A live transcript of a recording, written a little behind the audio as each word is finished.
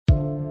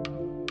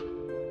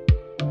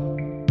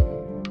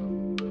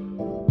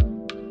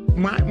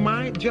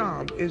My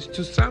job is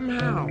to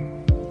somehow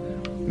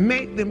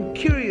make them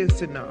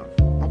curious enough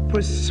or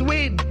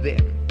persuade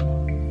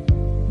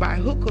them by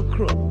hook or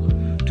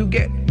crook to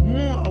get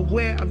more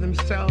aware of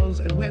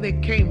themselves and where they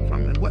came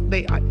from and what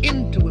they are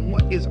into and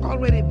what is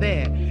already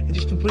there, and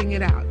just to bring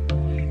it out.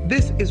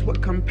 This is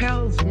what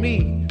compels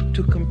me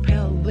to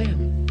compel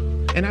them,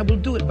 and I will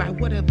do it by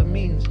whatever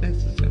means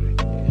necessary.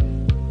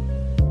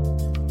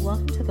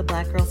 Welcome to the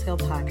Black Girls Heal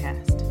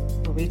podcast,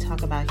 where we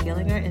talk about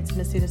healing our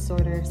intimacy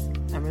disorders,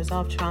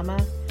 unresolved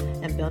trauma,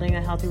 and building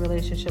a healthy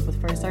relationship with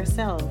first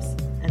ourselves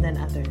and then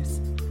others.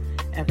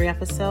 Every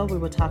episode, we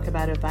will talk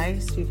about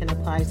advice you can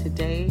apply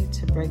today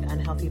to break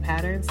unhealthy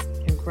patterns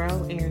and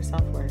grow in your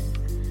self-worth.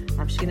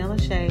 I'm Sheena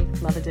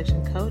Lachey, love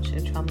addiction coach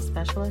and trauma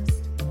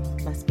specialist.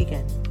 Let's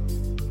begin.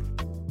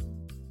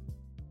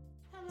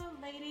 Hello,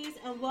 ladies,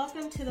 and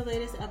welcome to the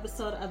latest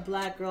episode of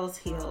Black Girls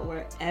Heal,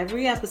 where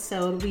every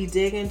episode we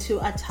dig into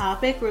a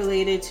topic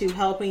related to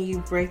helping you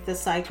break the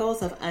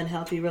cycles of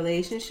unhealthy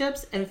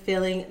relationships and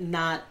feeling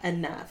not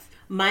enough.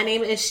 My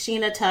name is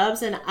Sheena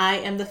Tubbs, and I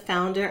am the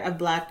founder of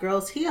Black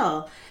Girls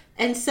Heal.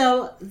 And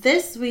so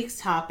this week's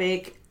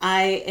topic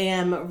I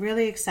am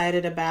really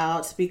excited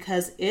about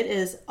because it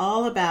is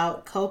all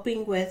about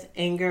coping with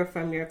anger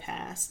from your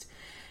past.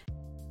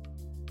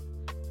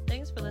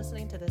 Thanks for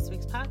listening to this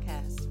week's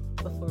podcast.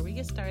 Before we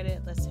get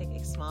started, let's take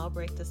a small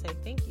break to say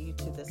thank you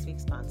to this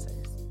week's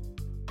sponsors.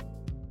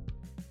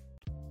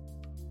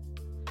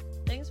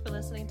 Thanks for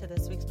listening to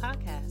this week's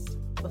podcast.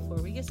 Before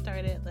we get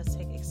started, let's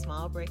take a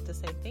small break to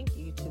say thank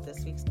you to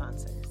this week's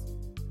sponsors.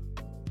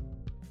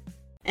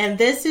 And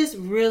this is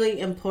really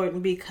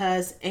important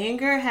because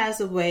anger has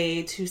a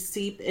way to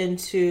seep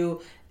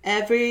into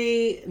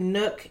every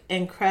nook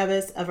and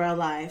crevice of our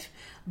life,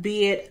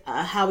 be it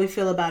how we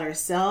feel about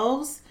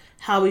ourselves,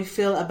 how we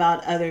feel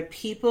about other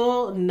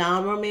people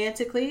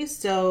non-romantically,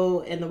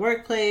 so in the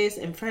workplace,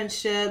 in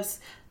friendships,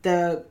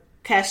 the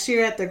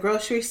cashier at the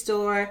grocery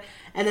store,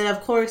 and then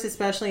of course,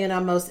 especially in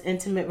our most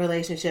intimate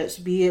relationships,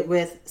 be it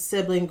with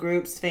sibling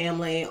groups,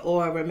 family,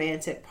 or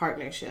romantic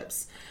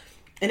partnerships.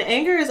 And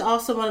anger is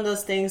also one of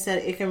those things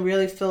that it can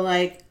really feel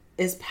like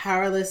is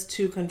powerless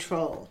to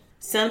control.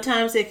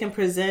 Sometimes it can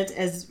present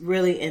as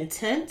really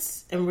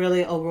intense and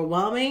really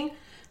overwhelming.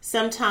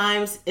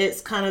 Sometimes it's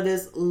kind of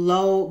this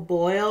low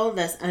boil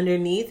that's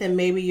underneath, and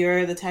maybe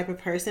you're the type of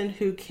person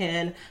who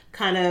can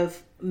kind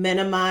of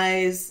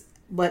minimize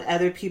what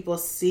other people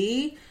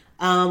see,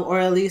 or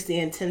at least the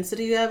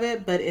intensity of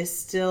it, but it's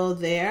still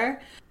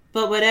there.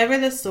 But whatever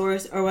the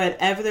source or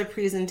whatever the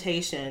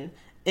presentation,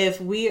 if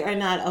we are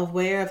not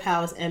aware of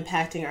how it's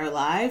impacting our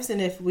lives,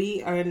 and if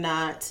we are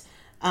not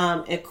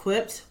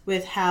equipped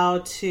with how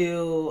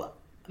to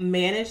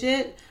manage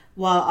it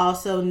while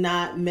also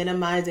not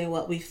minimizing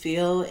what we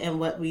feel and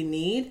what we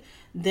need,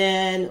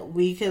 then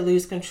we could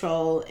lose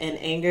control, and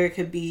anger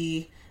could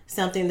be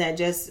something that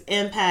just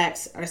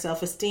impacts our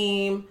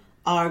self-esteem,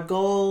 our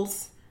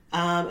goals,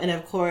 and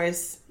of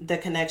course, the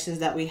connections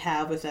that we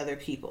have with other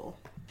people.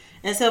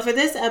 And so for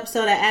this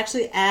episode, I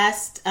actually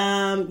asked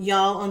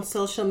y'all on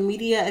social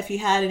media if you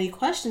had any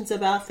questions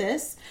about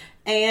this,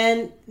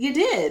 and you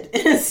did.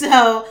 And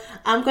so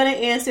I'm going to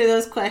answer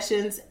those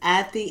questions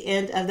at the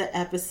end of the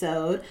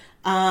episode.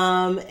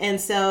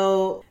 And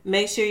so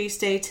make sure you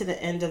stay to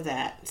the end of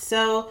that.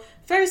 So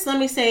first, let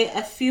me say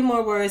a few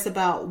more words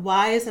about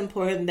why it's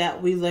important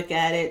that we look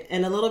at it,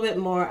 and a little bit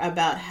more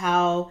about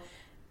how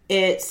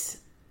it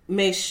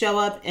may show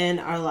up in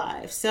our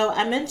lives. So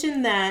I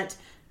mentioned that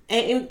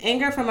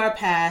anger from our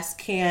past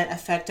can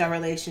affect our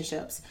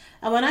relationships.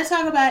 And when I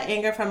talk about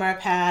anger from our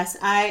past,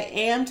 I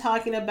am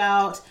talking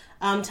about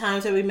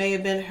times that we may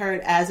have been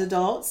hurt as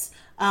adults,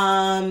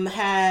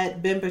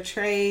 had been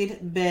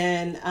betrayed,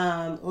 been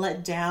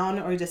let down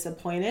or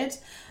disappointed.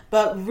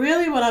 But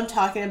really what I'm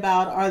talking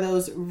about are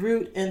those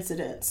root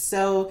incidents.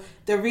 So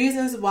the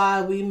reasons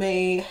why we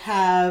may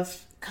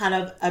have kind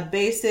of a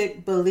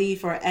basic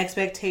belief or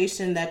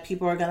expectation that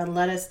people are going to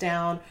let us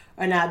down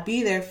or not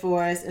be there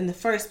for us in the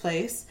first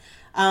place,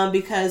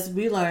 because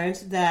we learned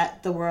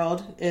that the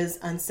world is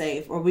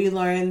unsafe, or we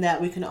learned that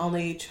we can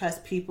only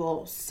trust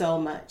people so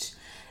much.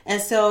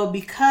 And so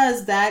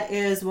because that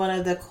is one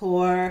of the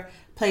core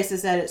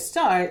places that it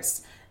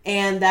starts,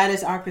 and that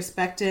is our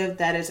perspective,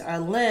 that is our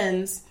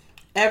lens,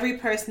 every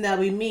person that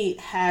we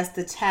meet has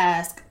the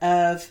task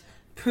of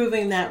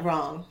proving that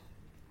wrong.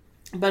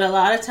 But a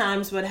lot of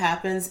times what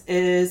happens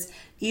is,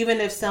 even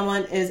if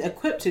someone is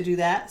equipped to do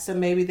that, so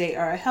maybe they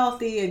are a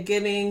healthy, a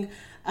giving,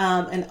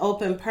 an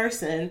open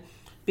person,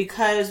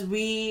 because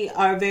we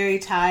are very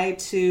tied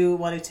to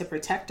wanting to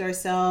protect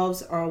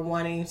ourselves or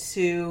wanting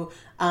to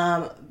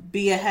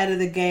be ahead of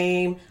the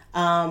game,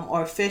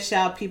 or fish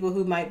out people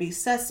who might be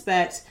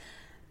suspect,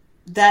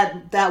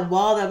 that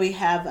wall that we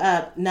have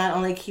up not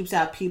only keeps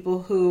out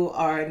people who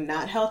are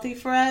not healthy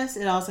for us,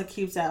 it also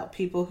keeps out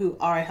people who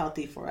are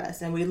healthy for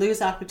us. And we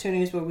lose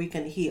opportunities where we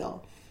can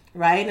heal,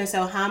 right? And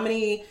so how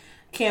many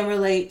can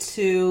relate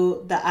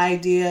to the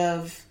idea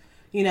of,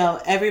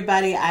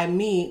 everybody I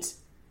meet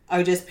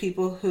are just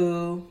people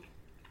who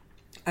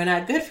are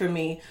not good for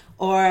me,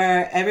 or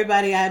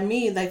everybody I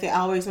meet, like they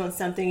always want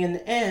something in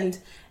the end.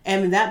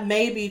 And that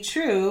may be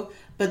true,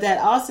 but that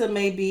also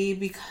may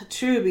be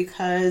true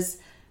because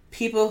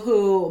people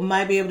who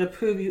might be able to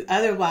prove you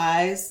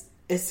otherwise,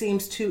 it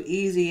seems too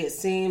easy. It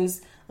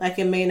seems like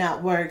it may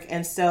not work.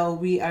 And so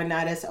we are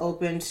not as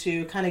open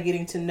to kind of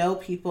getting to know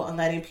people and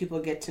letting people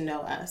get to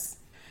know us.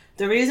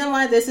 The reason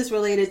why this is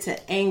related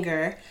to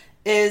anger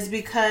is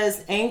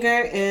because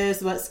anger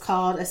is what's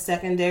called a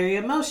secondary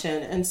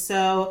emotion. And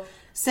so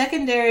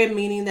secondary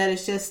meaning that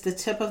it's just the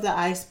tip of the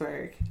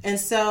iceberg. And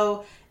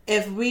so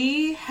if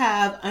we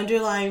have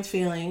underlying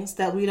feelings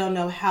that we don't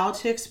know how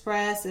to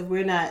express, if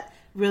we're not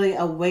really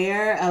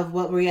aware of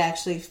what we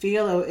actually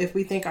feel, or if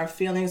we think our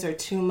feelings are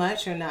too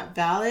much or not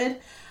valid,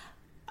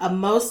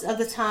 most of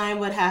the time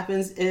what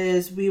happens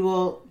is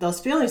those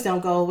feelings don't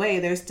go away.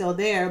 They're still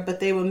there, but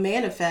they will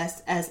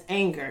manifest as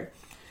anger.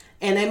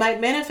 And they might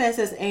manifest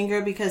as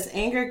anger because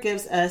anger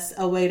gives us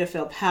a way to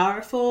feel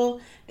powerful.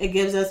 It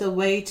gives us a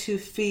way to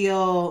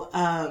feel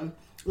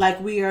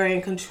like we are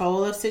in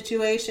control of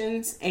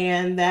situations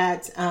and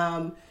that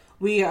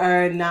we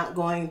are not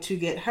going to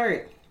get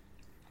hurt.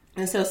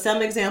 And so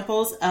some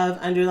examples of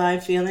underlying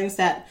feelings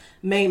that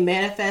may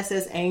manifest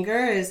as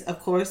anger is,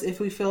 of course, if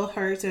we feel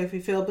hurt or if we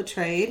feel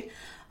betrayed.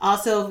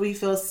 Also, if we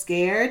feel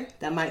scared,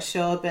 that might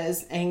show up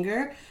as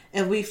anger.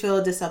 If we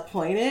feel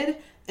disappointed,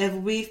 if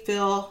we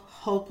feel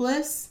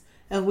hopeless,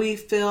 if we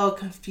feel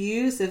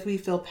confused, if we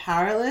feel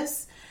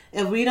powerless,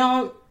 if we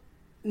don't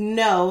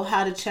know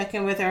how to check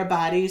in with our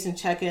bodies and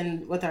check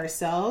in with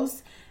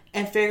ourselves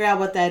and figure out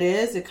what that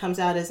is, it comes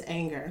out as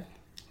anger.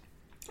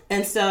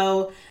 And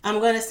so I'm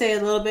going to say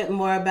a little bit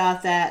more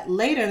about that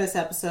later in this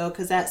episode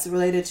because that's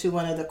related to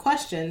one of the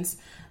questions.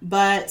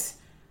 But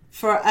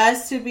for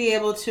us to be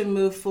able to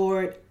move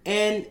forward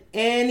in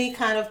any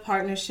kind of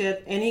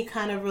partnership, any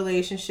kind of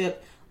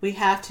relationship, we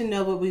have to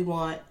know what we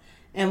want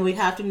and we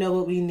have to know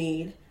what we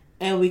need.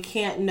 And we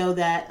can't know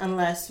that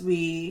unless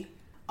we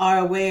are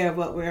aware of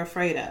what we're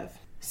afraid of.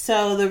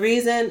 So the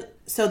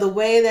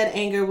way that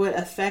anger would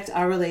affect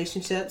our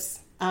relationships,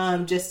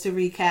 just to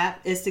recap,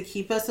 is to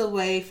keep us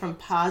away from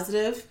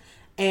positive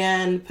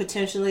and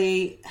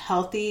potentially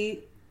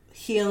healthy,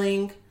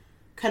 healing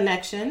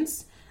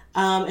connections,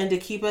 and to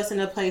keep us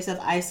in a place of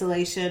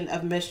isolation,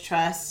 of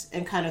mistrust,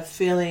 and kind of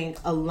feeling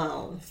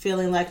alone,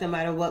 feeling like no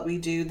matter what we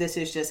do, this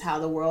is just how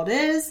the world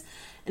is.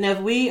 And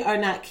if we are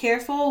not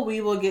careful, we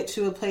will get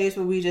to a place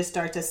where we just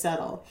start to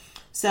settle.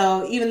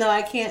 So even though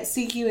I can't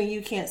see you and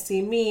you can't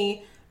see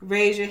me,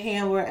 raise your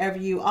hand wherever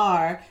you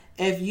are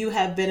if you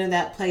have been in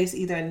that place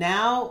either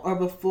now or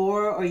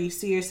before, or you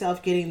see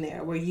yourself getting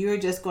there, where you're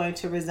just going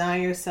to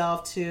resign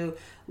yourself to,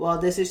 well,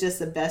 this is just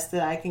the best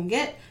that I can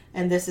get,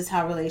 and this is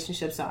how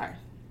relationships are,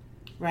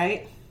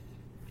 right?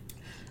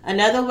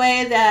 Another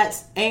way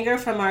that's anger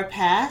from our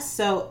past,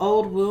 so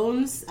old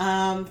wounds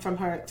from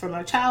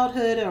our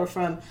childhood or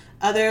from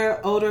other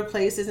older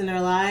places in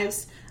our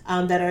lives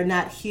that are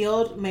not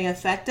healed may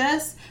affect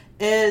us,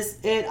 is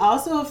it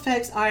also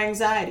affects our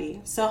anxiety.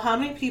 So how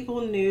many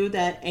people knew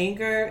that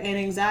anger and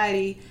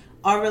anxiety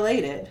are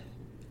related?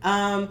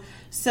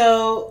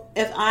 So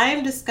if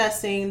I'm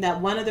discussing that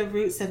one of the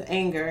roots of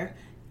anger,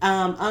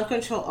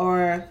 uncontrolled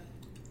or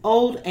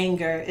old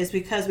anger, is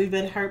because we've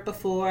been hurt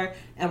before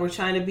and we're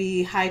trying to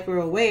be hyper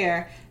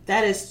aware,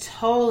 that is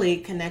totally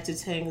connected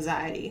to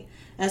anxiety.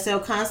 And so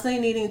constantly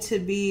needing to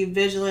be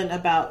vigilant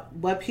about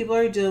what people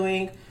are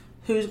doing,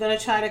 who's going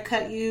to try to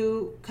cut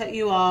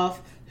you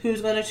off,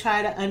 who's going to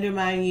try to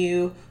undermine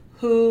you,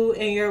 who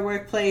in your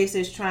workplace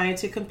is trying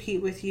to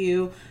compete with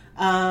you,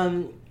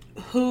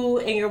 who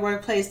in your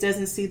workplace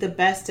doesn't see the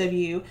best of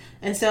you.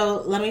 And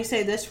so let me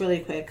say this really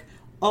quick.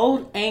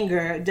 Old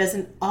anger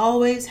doesn't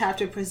always have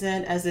to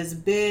present as this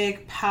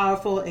big,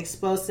 powerful,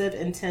 explosive,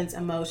 intense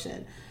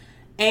emotion.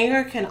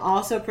 Anger can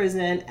also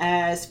present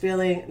as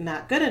feeling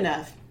not good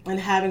enough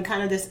and having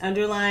kind of this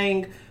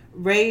underlying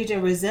rage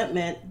and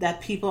resentment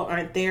that people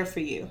aren't there for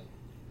you,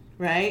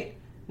 right?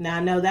 Now, I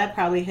know that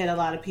probably hit a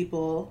lot of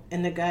people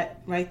in the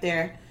gut right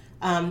there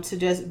to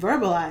just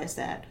verbalize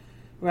that,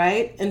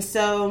 right? And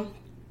so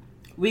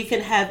we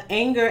can have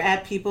anger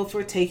at people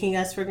for taking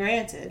us for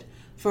granted,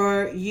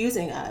 for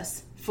using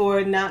us,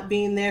 for not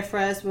being there for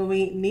us when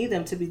we need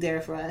them to be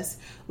there for us,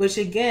 which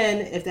again,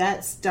 if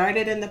that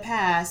started in the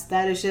past,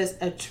 that is just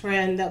a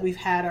trend that we've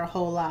had our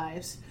whole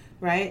lives,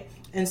 right?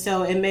 And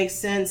so it makes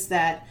sense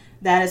that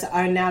that is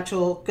our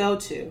natural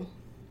go-to.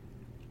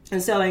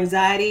 And so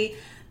anxiety,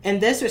 in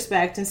this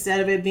respect, instead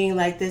of it being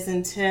like this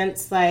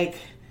intense, like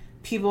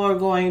people are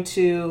going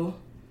to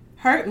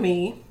hurt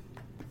me,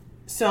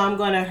 so I'm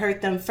going to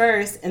hurt them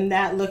first, and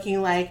that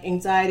looking like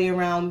anxiety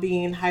around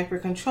being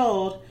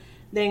hyper-controlled,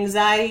 the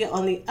anxiety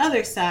on the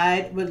other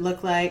side would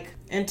look like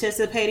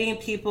anticipating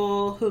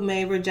people who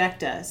may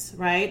reject us,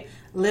 right?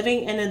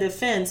 Living in a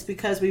defense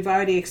because we've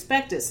already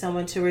expected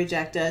someone to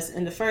reject us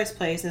in the first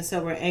place, and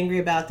so we're angry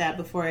about that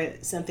before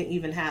something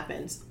even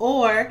happens.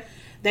 Or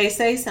they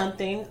say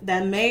something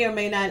that may or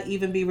may not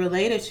even be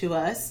related to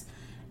us,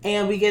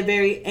 And we get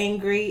very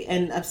angry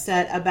and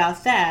upset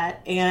about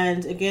that.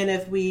 And again,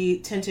 if we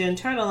tend to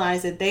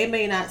internalize it, they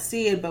may not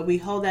see it, but we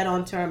hold that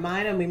onto our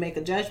mind and we make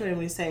a judgment and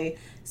we say,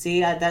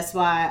 see, that's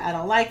why I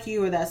don't like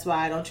you, or that's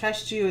why I don't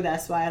trust you, or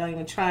that's why I don't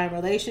even try in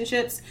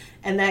relationships.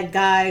 And that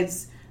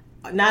guides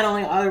not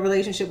only our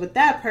relationship with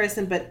that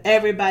person, but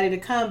everybody to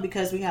come,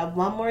 because we have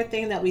one more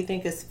thing that we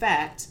think is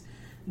fact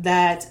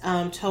that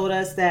told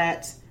us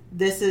that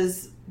this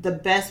is the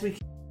best we can.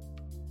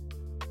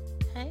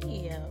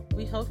 Hey,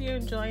 we hope you're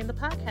enjoying the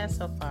podcast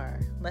so far.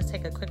 Let's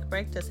take a quick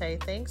break to say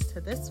thanks to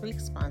this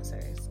week's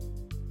sponsors.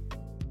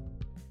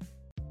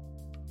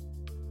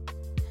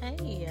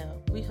 Hey,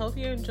 we hope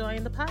you're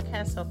enjoying the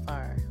podcast so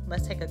far.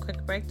 Let's take a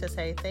quick break to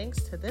say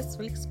thanks to this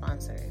week's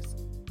sponsors.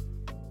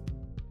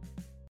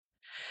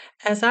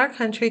 As our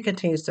country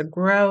continues to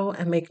grow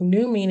and make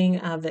new meaning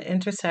of the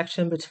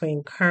intersection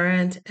between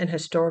current and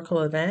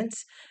historical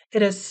events,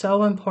 it is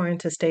so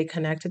important to stay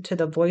connected to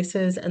the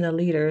voices and the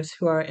leaders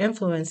who are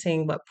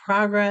influencing what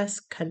progress,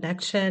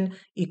 connection,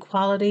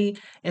 equality,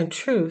 and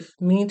truth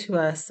mean to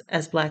us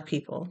as Black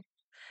people.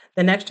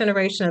 The next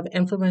generation of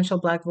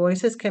influential Black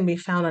voices can be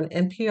found on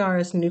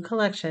NPR's new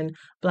collection,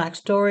 Black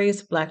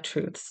Stories, Black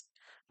Truths.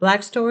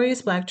 Black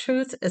Stories, Black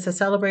Truths is a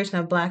celebration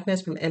of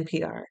Blackness from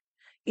NPR.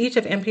 Each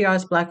of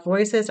NPR's Black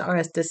voices are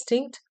as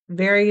distinct,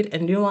 varied,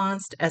 and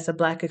nuanced as the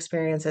Black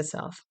experience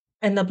itself.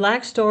 In the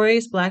Black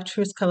Stories, Black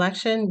Truths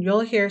collection,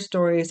 you'll hear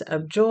stories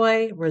of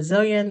joy,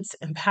 resilience,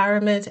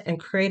 empowerment, and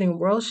creating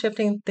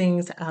world-shifting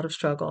things out of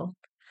struggle.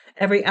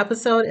 Every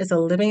episode is a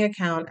living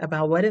account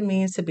about what it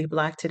means to be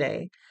Black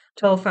today,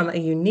 told from a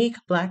unique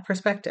Black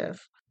perspective.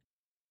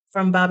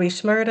 From Bobby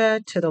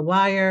Shmurda to The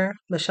Wire,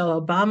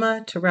 Michelle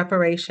Obama to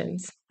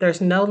reparations,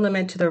 there's no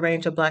limit to the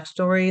range of Black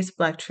stories,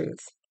 Black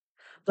truths.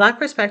 Black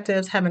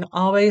perspectives haven't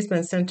always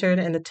been centered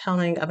in the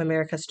telling of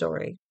America's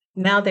story.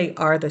 Now they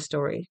are the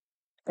story.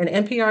 In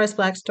NPR's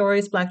Black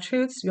Stories, Black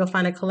Truths, you'll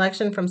find a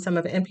collection from some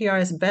of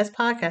NPR's best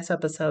podcast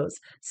episodes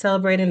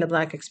celebrating the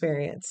Black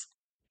experience.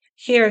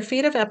 Hear a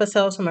feed of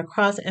episodes from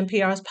across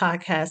NPR's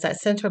podcasts that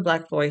center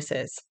Black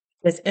voices.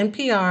 It's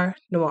NPR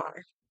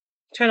Noir.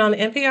 Turn on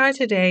NPR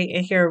today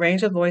and hear a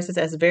range of voices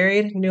as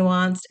varied,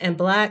 nuanced, and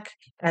Black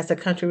as the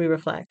country we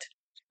reflect.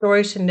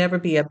 Stories should never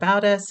be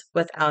about us,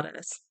 without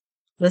us.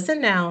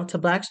 Listen now to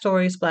Black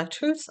Stories, Black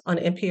Truths on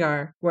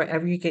NPR,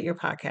 wherever you get your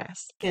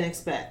podcasts. Can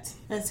expect.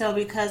 And so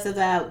because of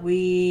that,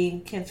 we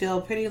can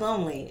feel pretty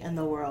lonely in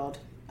the world.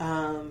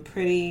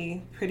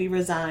 Pretty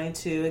resigned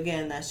to,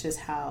 again, that's just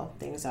how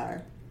things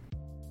are.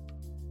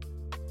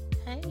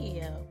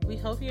 Hey, we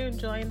hope you're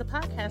enjoying the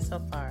podcast so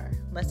far.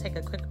 Let's take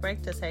a quick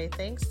break to say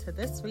thanks to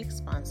this week's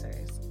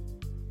sponsors.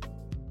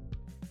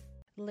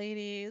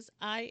 Ladies,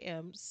 I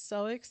am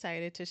so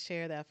excited to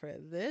share that for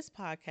this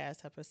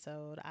podcast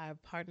episode,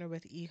 I've partnered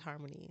with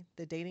eHarmony,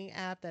 the dating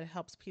app that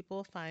helps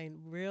people find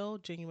real,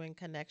 genuine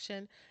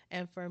connection.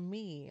 And for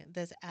me,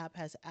 this app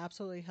has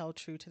absolutely held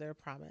true to their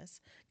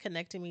promise,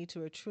 connecting me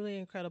to a truly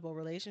incredible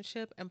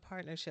relationship and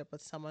partnership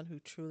with someone who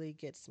truly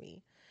gets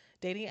me.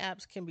 Dating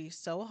apps can be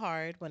so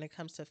hard when it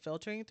comes to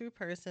filtering through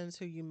persons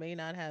who you may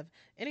not have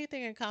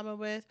anything in common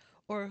with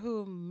or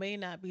who may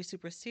not be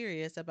super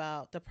serious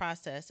about the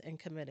process and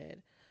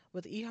committed.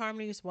 With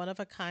eHarmony's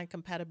one-of-a-kind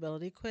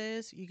compatibility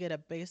quiz, you get a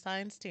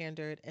baseline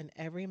standard in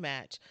every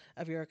match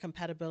of your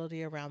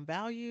compatibility around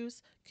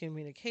values,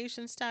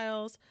 communication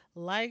styles,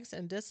 likes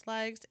and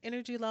dislikes,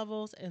 energy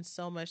levels, and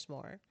so much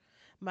more.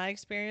 My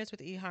experience with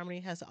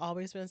eHarmony has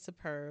always been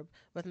superb,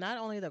 with not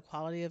only the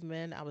quality of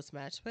men I was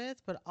matched with,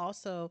 but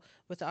also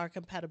with our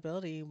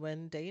compatibility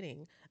when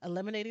dating,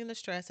 eliminating the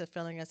stress of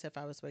feeling as if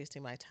I was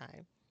wasting my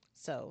time.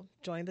 So,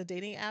 join the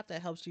dating app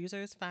that helps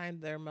users find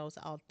their most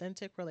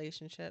authentic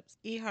relationships.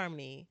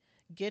 eHarmony,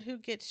 get who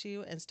gets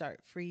you and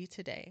start free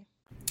today.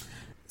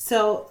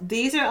 So,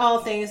 these are all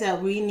things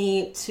that we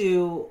need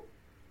to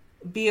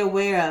be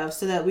aware of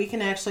so that we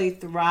can actually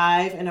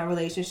thrive in our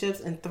relationships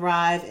and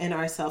thrive in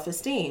our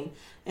self-esteem.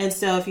 And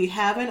so if you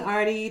haven't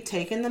already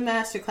taken the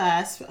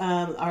masterclass,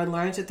 our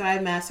Learn to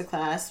Thrive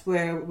masterclass,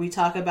 where we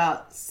talk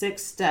about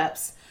 6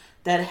 steps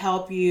that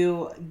help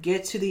you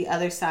get to the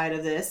other side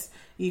of this,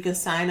 you can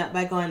sign up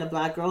by going to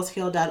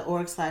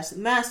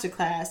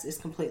blackgirlsheal.org/masterclass. It's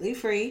completely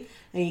free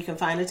and you can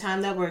find a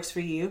time that works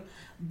for you.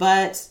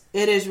 But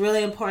it is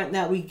really important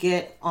that we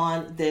get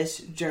on this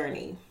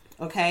journey.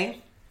 Okay?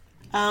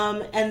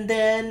 And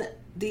then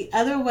the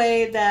other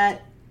way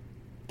that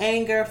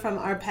anger from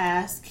our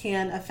past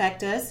can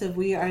affect us if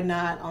we are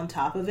not on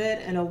top of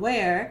it and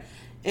aware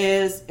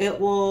is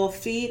it will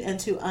feed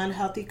into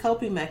unhealthy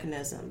coping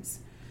mechanisms.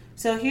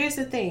 So here's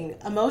the thing.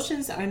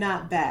 Emotions are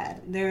not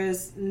bad. There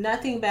is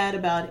nothing bad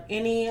about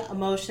any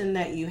emotion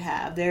that you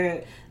have.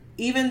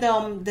 Even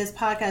though this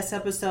podcast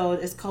episode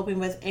is coping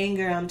with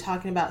anger, I'm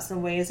talking about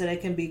some ways that it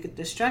can be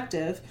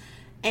destructive.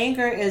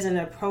 Anger is an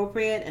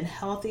appropriate and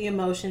healthy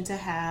emotion to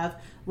have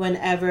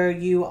whenever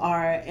you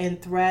are in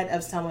threat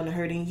of someone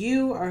hurting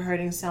you or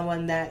hurting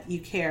someone that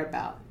you care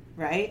about,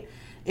 right?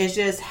 It's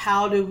just,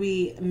 how do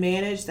we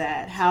manage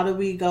that? How do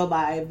we go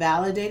by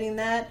validating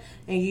that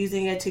and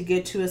using it to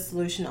get to a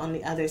solution on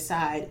the other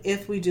side,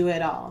 if we do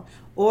at all?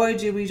 Or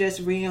do we just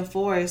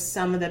reinforce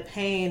some of the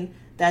pain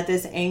that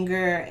this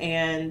anger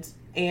and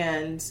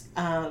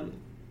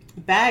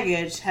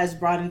baggage has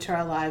brought into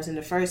our lives in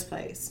the first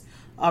place?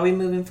 Are we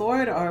moving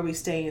forward, or are we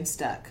staying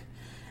stuck?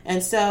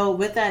 And so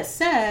with that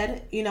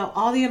said,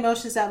 all the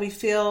emotions that we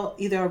feel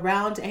either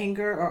around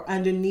anger or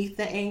underneath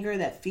the anger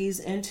that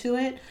feeds into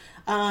it,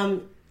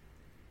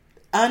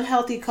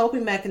 unhealthy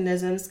coping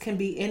mechanisms can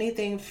be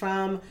anything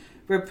from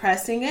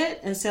repressing it.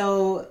 And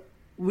so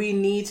we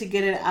need to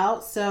get it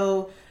out.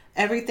 So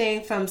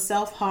everything from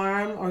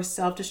self-harm or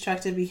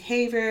self-destructive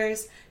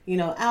behaviors,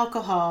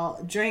 alcohol,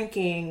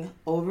 drinking,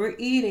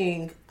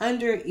 overeating,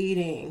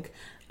 undereating,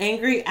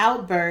 angry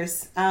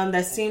outbursts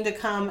that seem to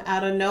come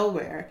out of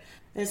nowhere.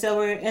 And so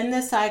we're in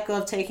this cycle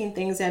of taking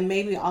things that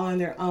may be all on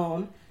their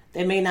own.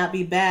 They may not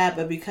be bad,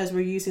 but because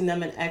we're using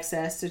them in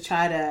excess to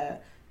try to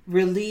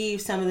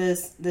relieve some of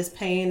this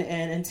pain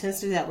and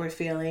intensity that we're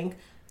feeling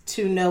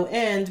to no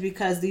end,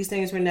 because these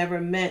things were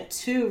never meant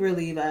to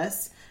relieve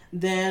us,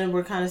 then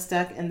we're kind of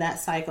stuck in that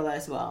cycle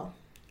as well.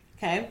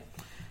 Okay?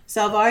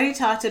 So I've already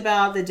talked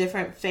about the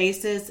different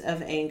phases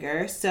of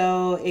anger.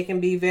 So it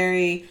can be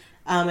very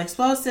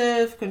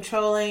explosive,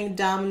 controlling,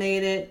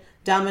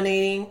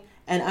 dominating,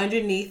 and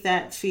underneath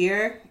that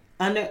fear,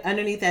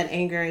 underneath that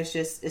anger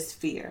is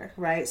fear,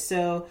 right?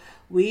 So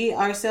we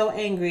are so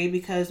angry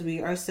because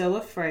we are so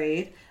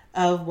afraid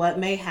of what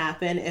may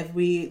happen if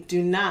we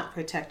do not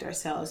protect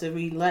ourselves, if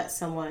we let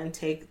someone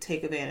take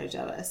advantage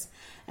of us.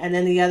 And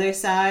then the other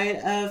side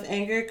of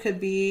anger could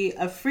be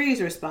a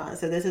freeze response.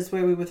 So this is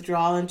where we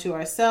withdraw into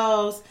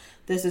ourselves.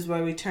 This is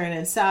where we turn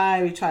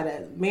inside. We try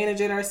to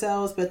manage it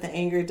ourselves, but the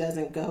anger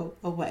doesn't go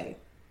away.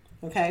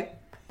 Okay?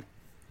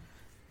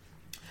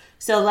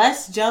 So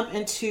let's jump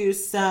into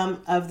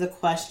some of the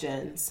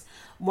questions.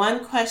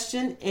 One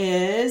question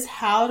is,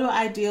 how do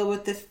I deal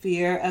with the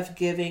fear of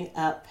giving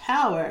up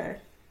power?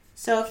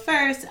 So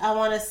first, I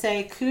want to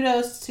say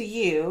kudos to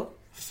you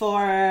for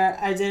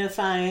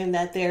identifying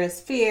that there is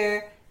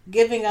fear,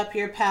 giving up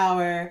your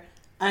power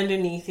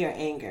underneath your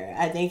anger.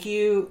 I think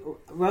you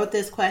wrote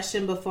this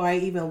question before I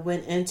even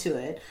went into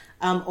it.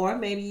 Or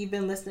maybe you've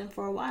been listening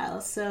for a while,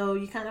 so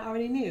you kind of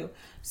already knew.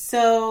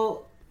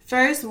 So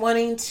first, I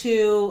want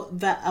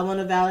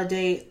to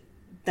validate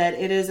that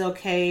it is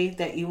okay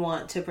that you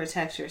want to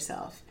protect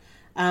yourself.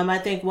 I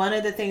think one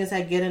of the things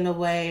that get in the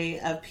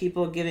way of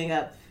people giving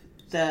up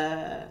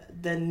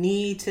the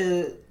need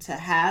to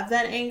have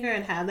that anger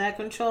and have that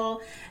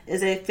control is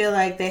they feel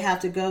like they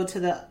have to go to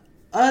the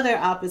other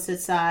opposite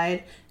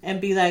side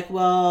and be like,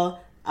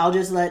 well, I'll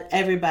just let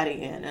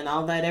everybody in and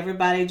I'll let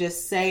everybody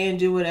just say and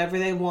do whatever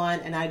they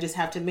want, and I just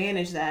have to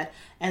manage that.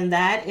 And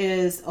that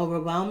is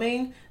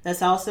overwhelming.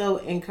 That's also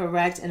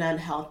incorrect and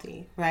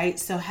unhealthy, right?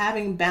 So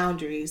having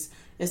boundaries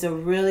is a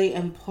really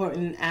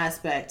important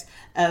aspect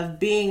of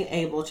being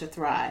able to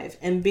thrive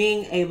and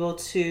being able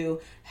to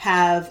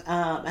have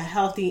a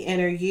healthy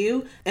inner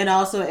you, and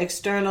also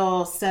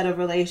external set of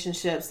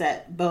relationships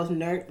that both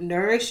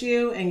nourish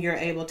you and you're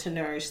able to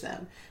nourish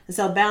them. And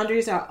so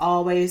boundaries are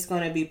always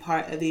going to be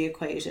part of the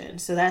equation.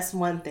 So that's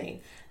one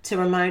thing, to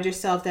remind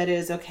yourself that it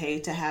is okay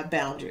to have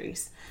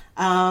boundaries.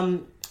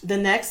 The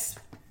next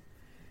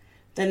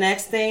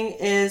thing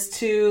is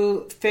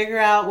to figure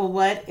out, well,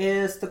 what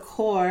is the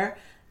core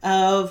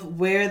of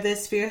where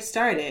this fear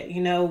started?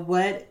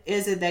 What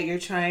is it that you're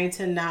trying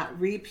to not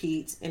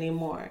repeat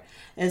anymore?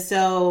 And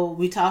so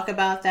we talk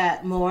about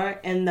that more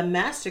in the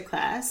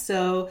masterclass.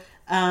 So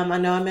I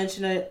know I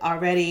mentioned it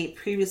already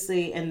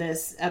previously in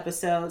this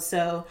episode.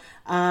 So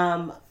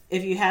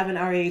if you haven't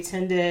already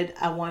attended,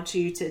 I want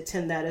you to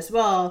attend that as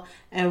well.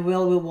 And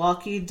we'll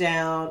walk you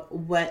down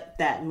what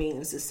that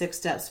means, the 6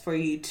 steps for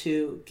you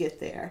to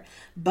get there.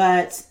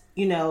 But,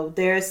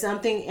 there is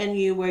something in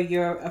you where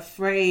you're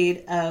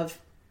afraid of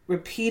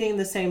repeating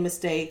the same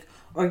mistake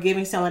or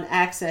giving someone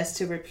access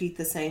to repeat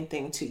the same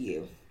thing to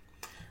you.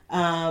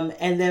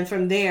 And then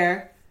from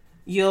there,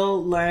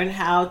 you'll learn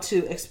how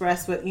to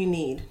express what you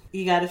need.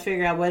 You got to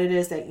figure out what it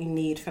is that you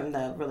need from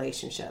the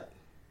relationship.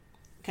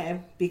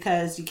 Okay?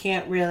 Because you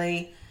can't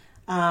really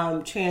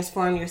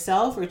transform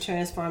yourself or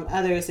transform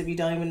others if you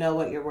don't even know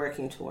what you're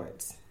working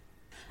towards.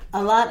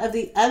 A lot of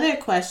the other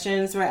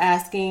questions were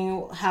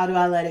asking, how do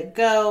I let it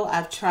go?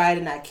 I've tried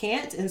and I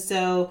can't. And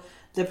so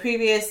the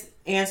previous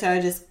answer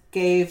I just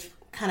gave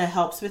kind of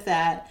helps with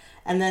that.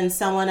 And then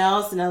someone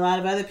else and a lot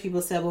of other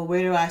people said, well,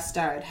 where do I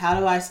start? How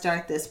do I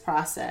start this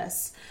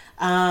process?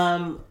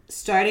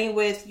 Starting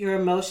with your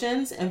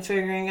emotions and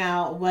figuring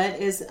out what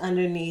is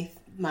underneath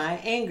my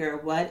anger.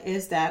 What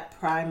is that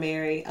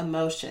primary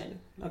emotion?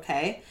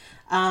 Okay.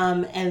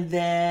 And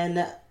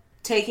then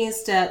taking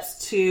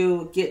steps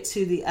to get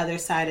to the other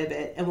side of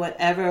it in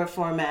whatever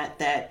format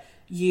that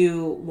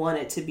you want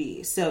it to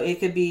be. So it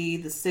could be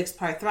the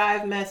 6-part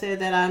Thrive method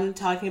that I'm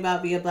talking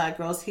about via Black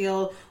Girls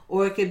Heal,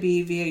 or it could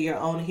be via your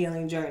own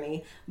healing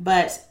journey.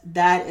 But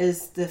that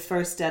is the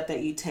first step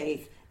that you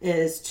take,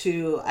 is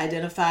to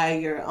identify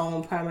your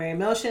own primary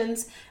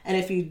emotions. And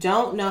if you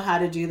don't know how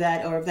to do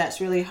that, or if that's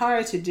really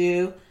hard to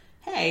do,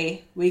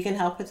 hey, we can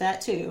help with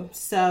that too.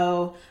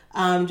 So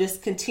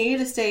just continue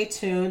to stay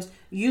tuned.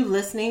 You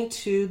listening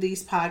to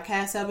these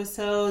podcast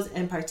episodes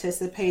and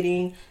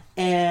participating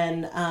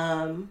in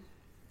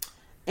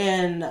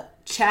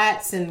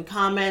chats and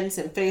comments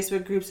and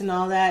Facebook groups and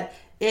all that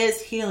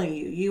is healing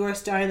you. You are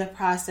starting the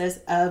process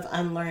of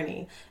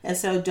unlearning. And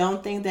so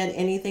don't think that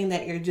anything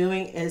that you're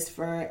doing is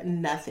for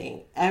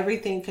nothing.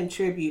 Everything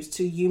contributes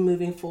to you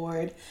moving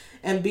forward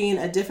and being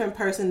a different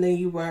person than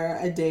you were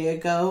a day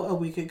ago, a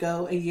week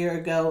ago, a year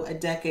ago, a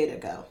decade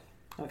ago.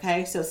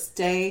 Okay, so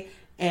stay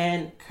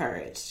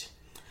encouraged.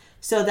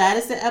 So that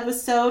is the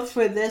episode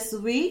for this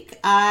week.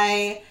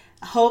 I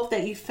hope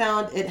that you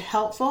found it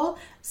helpful.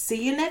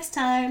 See you next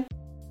time.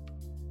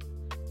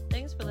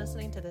 Thanks for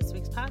listening to this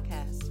week's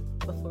podcast.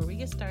 Before we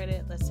get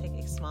started, let's take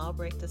a small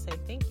break to say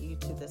thank you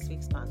to this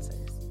week's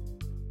sponsors.